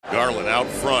Garland out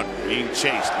front, being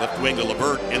chased. Left wing to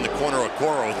Levert in the corner.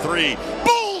 Okoro, three.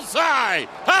 Bullseye!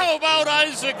 How about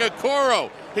Isaac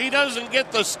Okoro? He doesn't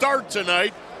get the start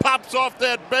tonight. Pops off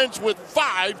that bench with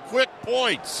 5 quick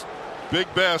points. Big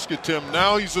basket, Tim.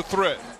 Now he's a threat.